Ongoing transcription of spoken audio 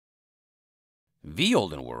The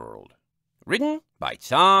Olden World, written by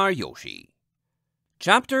Czar Yoshi.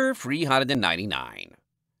 Chapter 399.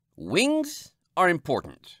 Wings are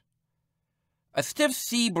important. A stiff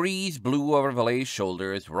sea breeze blew over Valet's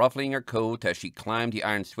shoulders, ruffling her coat as she climbed the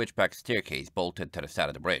iron switchback staircase bolted to the side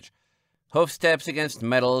of the bridge. Hoofsteps against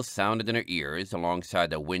metal sounded in her ears alongside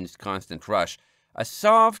the wind's constant rush, a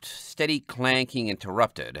soft, steady clanking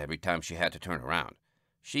interrupted every time she had to turn around.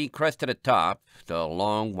 She crested the top, the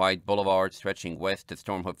long white boulevard stretching west to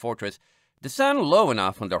Stormhood Fortress, the sun low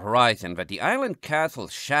enough on the horizon that the island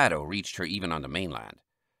castle's shadow reached her even on the mainland.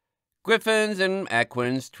 Griffins and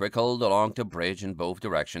equins trickled along the bridge in both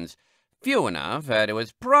directions, few enough that it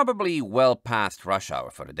was probably well past rush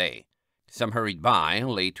hour for the day. Some hurried by,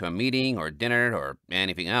 late to a meeting or dinner or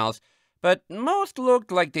anything else, but most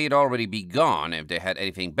looked like they'd already be gone if they had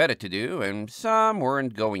anything better to do, and some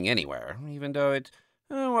weren't going anywhere, even though it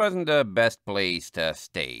wasn't the best place to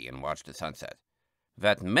stay and watch the sunset.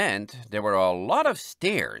 That meant there were a lot of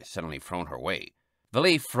stares suddenly thrown her way.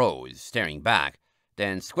 Valet froze, staring back,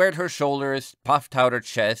 then squared her shoulders, puffed out her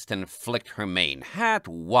chest, and flicked her mane, hat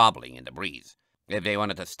wobbling in the breeze. If they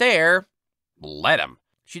wanted to stare, let 'em.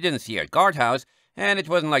 She didn't see a guardhouse, and it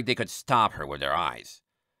wasn't like they could stop her with their eyes.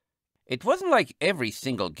 It wasn't like every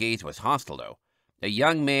single gaze was hostile, though. A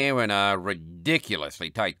young mare in a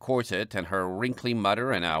ridiculously tight corset and her wrinkly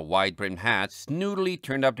mother in a wide-brimmed hat snootily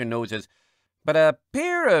turned up their noses, but a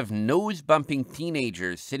pair of nose-bumping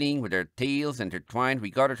teenagers sitting with their tails intertwined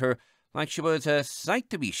regarded her like she was a sight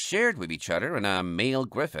to be shared with each other, and a male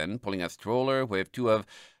griffin pulling a stroller with two of,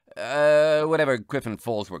 whatever griffin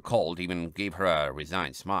foals were called even gave her a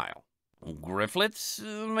resigned smile. Grifflets,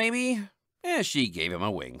 maybe? She gave him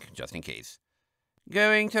a wink, just in case.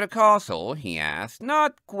 "Going to the castle?" he asked,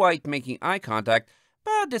 not quite making eye contact,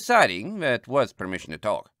 but deciding that was permission to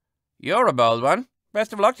talk. "You're a bold one.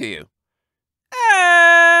 Best of luck to you."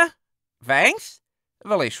 Thanks?"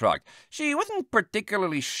 Valet shrugged. She wasn't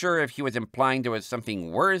particularly sure if he was implying there was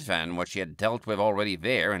something worse than what she had dealt with already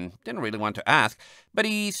there, and didn't really want to ask, but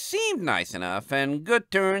he seemed nice enough, and good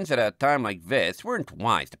turns at a time like this weren't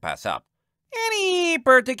wise to pass up. "Any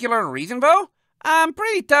particular reason, though? I'm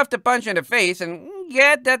pretty tough to punch in the face, and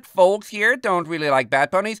get that folks here don't really like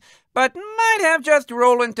bad ponies, but might have just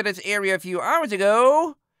rolled into this area a few hours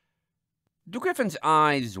ago." The griffin's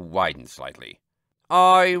eyes widened slightly.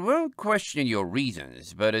 "I won't question your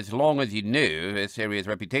reasons, but as long as you knew this area's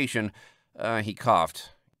reputation," he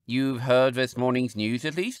coughed. "You've heard this morning's news,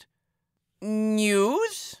 at least?"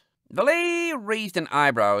 "News?" Valet raised an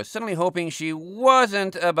eyebrow, suddenly hoping she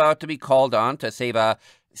wasn't about to be called on to save a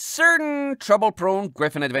certain trouble-prone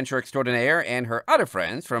griffin adventure extraordinaire and her other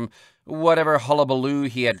friends from whatever hullabaloo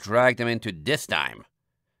he had dragged them into this time.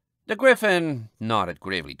 The griffin nodded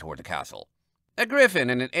gravely toward the castle. "A griffin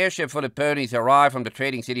and an airship full of ponies arrived from the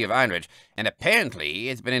trading city of Einridge, and apparently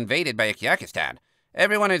it's been invaded by Kyakistan.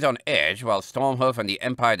 Everyone is on edge while Stormhoof and the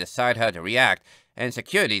Empire decide how to react, and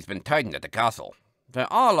security's been tightened at the castle.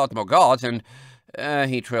 There are a lot more guards, and..."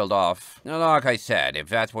 he trailed off. "Like I said, if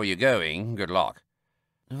that's where you're going, good luck."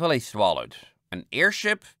 Valet swallowed. An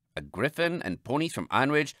airship, a griffin, and ponies from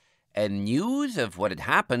Einridge, and news of what had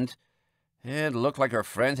happened. It looked like her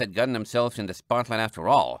friends had gotten themselves in the spotlight after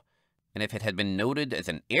all. And if it had been noted as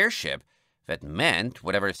an airship, that meant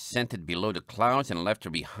whatever sent it below the clouds and left her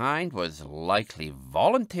behind was likely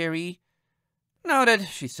voluntary. "Noted,"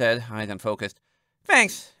 she said, eyes unfocused.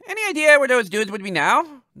 "Thanks. Any idea where those dudes would be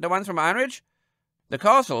now? The ones from Einridge?" "The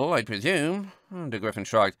castle, I presume." The griffin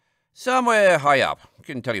shrugged. "Somewhere high up.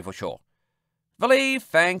 Couldn't tell you for sure." Valet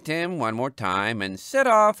thanked him one more time and set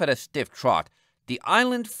off at a stiff trot, the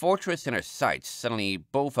island fortress in her sights, suddenly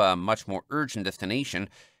both a much more urgent destination,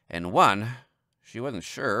 and one she wasn't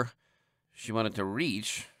sure she wanted to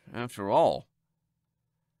reach after all.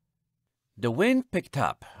 The wind picked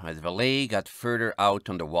up as Valet got further out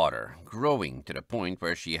on the water, growing to the point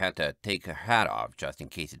where she had to take her hat off just in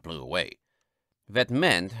case it blew away. That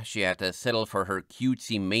meant she had to settle for her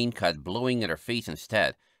cutesy main cut blowing at her face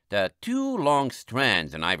instead, the two long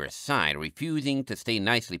strands on either side refusing to stay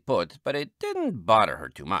nicely put, but it didn't bother her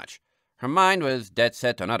too much. Her mind was dead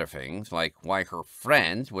set on other things, like why her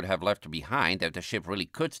friends would have left her behind if the ship really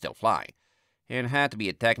could still fly. It had to be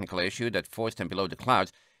a technical issue that forced them below the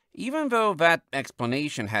clouds, even though that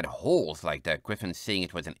explanation had holes like the griffin saying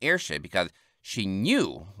it was an airship, because she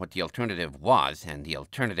knew what the alternative was, and the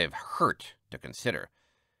alternative hurt to consider.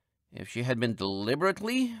 If she had been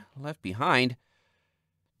deliberately left behind.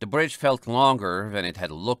 The bridge felt longer than it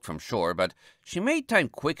had looked from shore, but she made time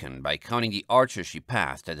quicken by counting the arches she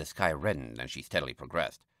passed as the sky reddened and she steadily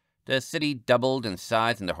progressed. The city doubled in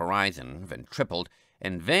size in the horizon, then tripled,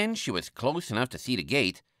 and then she was close enough to see the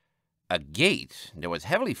gate. A gate that was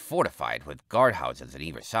heavily fortified with guardhouses on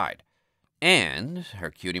either side. And, her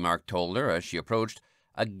cutie mark told her as she approached,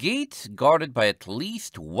 a gate guarded by at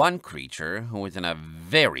least one creature who was in a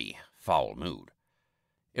very foul mood.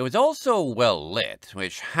 It was also well lit,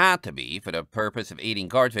 which had to be for the purpose of aiding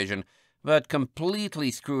guard vision, but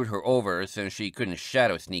completely screwed her over since she couldn't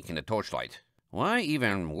shadow sneak in the torchlight. Why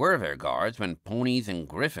even were there guards when ponies and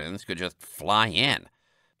griffins could just fly in?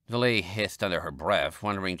 Valet hissed under her breath,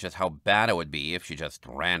 wondering just how bad it would be if she just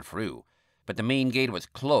ran through. But the main gate was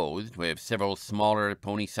closed, with several smaller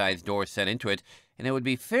pony-sized doors set into it, and it would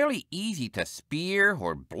be fairly easy to spear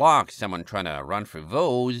or block someone trying to run through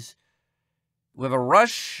those. With a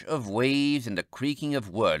rush of waves and the creaking of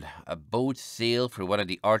wood, a boat sailed through one of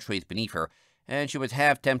the archways beneath her, and she was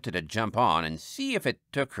half tempted to jump on and see if it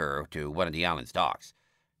took her to one of the island's docks.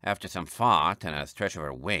 After some thought and a stretch of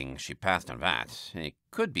her wing, she passed on that. It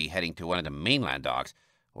could be heading to one of the mainland docks,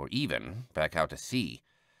 or even back out to sea.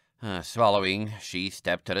 Swallowing, she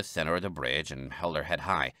stepped to the center of the bridge and held her head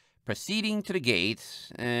high, proceeding to the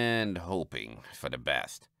gate and hoping for the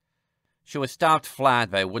best. She was stopped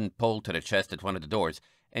flat by a wooden pole to the chest at one of the doors,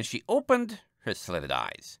 and she opened her slitted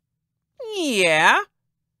eyes. "Yeah?"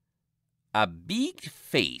 A big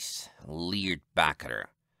face leered back at her.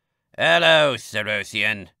 "Hello,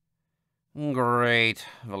 Sarosian." Great,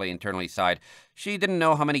 Valet internally sighed. She didn't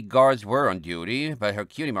know how many guards were on duty, but her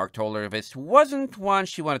cutie mark told her this wasn't one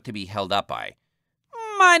she wanted to be held up by.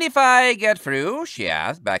 "Mind if I get through?" she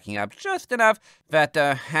asked, backing up just enough that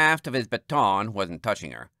the haft of his baton wasn't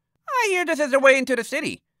touching her. "I hear this is the way into the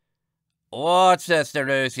city." "What's a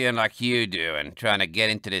Sarosian like you doing, trying to get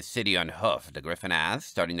into this city on hoof?" the griffin asked,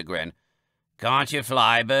 starting to grin. "Can't you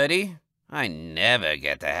fly, birdie? I never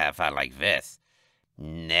get to have fun like this.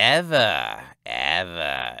 Never,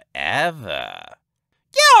 ever, ever."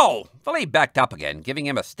 "Yo!" Valet backed up again, giving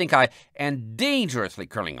him a stink eye and dangerously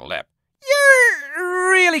curling a lip. "You're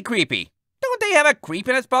really creepy. Don't they have a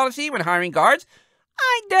creepiness policy when hiring guards?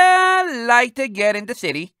 I'd like to get in the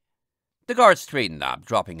city." The guard straightened up,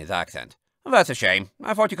 dropping his accent. "That's a shame.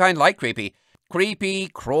 I thought you kind of liked creepy. Creepy,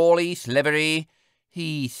 crawly, slivery."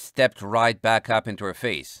 He stepped right back up into her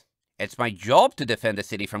face. "It's my job to defend the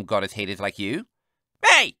city from goddess haters like you."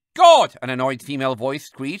 "Hey, God!" an annoyed female voice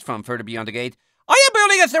screeched from further beyond the gate. "Are you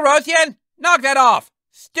building a Sarosian? Knock that off!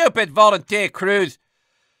 Stupid volunteer crews!"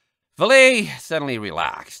 Valet suddenly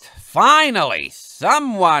relaxed. Finally,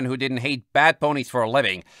 someone who didn't hate bad ponies for a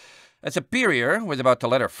living. A superior was about to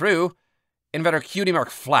let her through, and then her cutie mark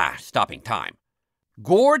flashed, stopping time.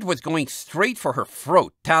 Gord was going straight for her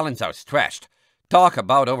throat, talons outstretched. Talk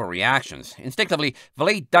about overreactions. Instinctively,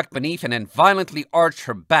 Valet ducked beneath and then violently arched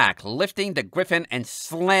her back, lifting the griffin and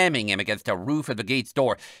slamming him against the roof of the gate's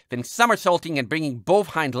door, then somersaulting and bringing both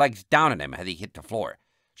hind legs down on him as he hit the floor.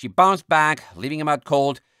 She bounced back, leaving him out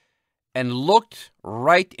cold, and looked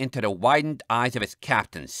right into the widened eyes of his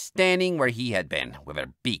captain, standing where he had been, with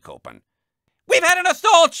her beak open. "We've had an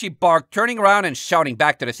assault!" she barked, turning around and shouting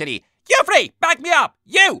back to the city. "You three, back me up!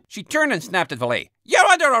 You!" She turned and snapped at Valet. "You're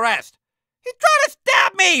under arrest!" "He's trying to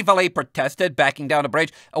stab me!" Valet protested, backing down the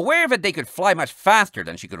bridge, aware that they could fly much faster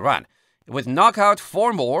than she could run. It was knock out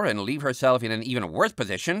 4 more and leave herself in an even worse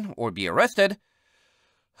position, or be arrested.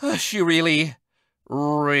 She really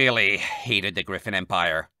hated the Griffin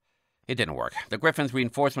Empire. It didn't work. The Griffin's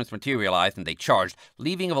reinforcements materialized and they charged,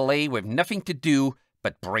 leaving Valet with nothing to do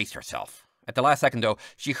but brace herself. At the last second, though,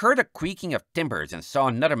 she heard a creaking of timbers and saw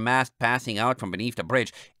another mast passing out from beneath the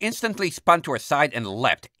bridge, instantly spun to her side and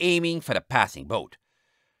leapt, aiming for the passing boat.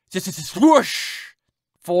 Swoosh!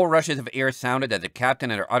 4 rushes of air sounded as the captain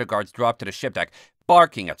and her other guards dropped to the ship deck,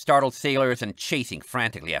 barking at startled sailors and chasing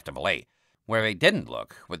frantically after Valet. Where they didn't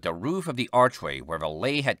look was the roof of the archway where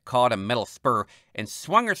Valet had caught a metal spur and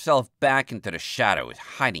swung herself back into the shadows,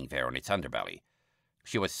 hiding there on its underbelly.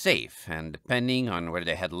 She was safe, and depending on where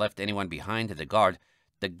they had left anyone behind as a guard,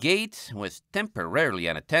 the gate was temporarily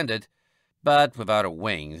unattended, but without her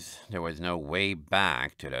wings, there was no way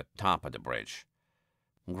back to the top of the bridge.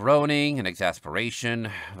 Groaning in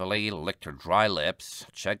exasperation, Valet licked her dry lips,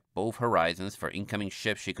 checked both horizons for incoming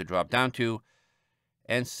ships she could drop down to,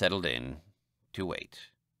 and settled in to wait.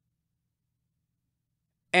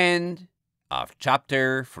 End of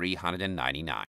chapter 399.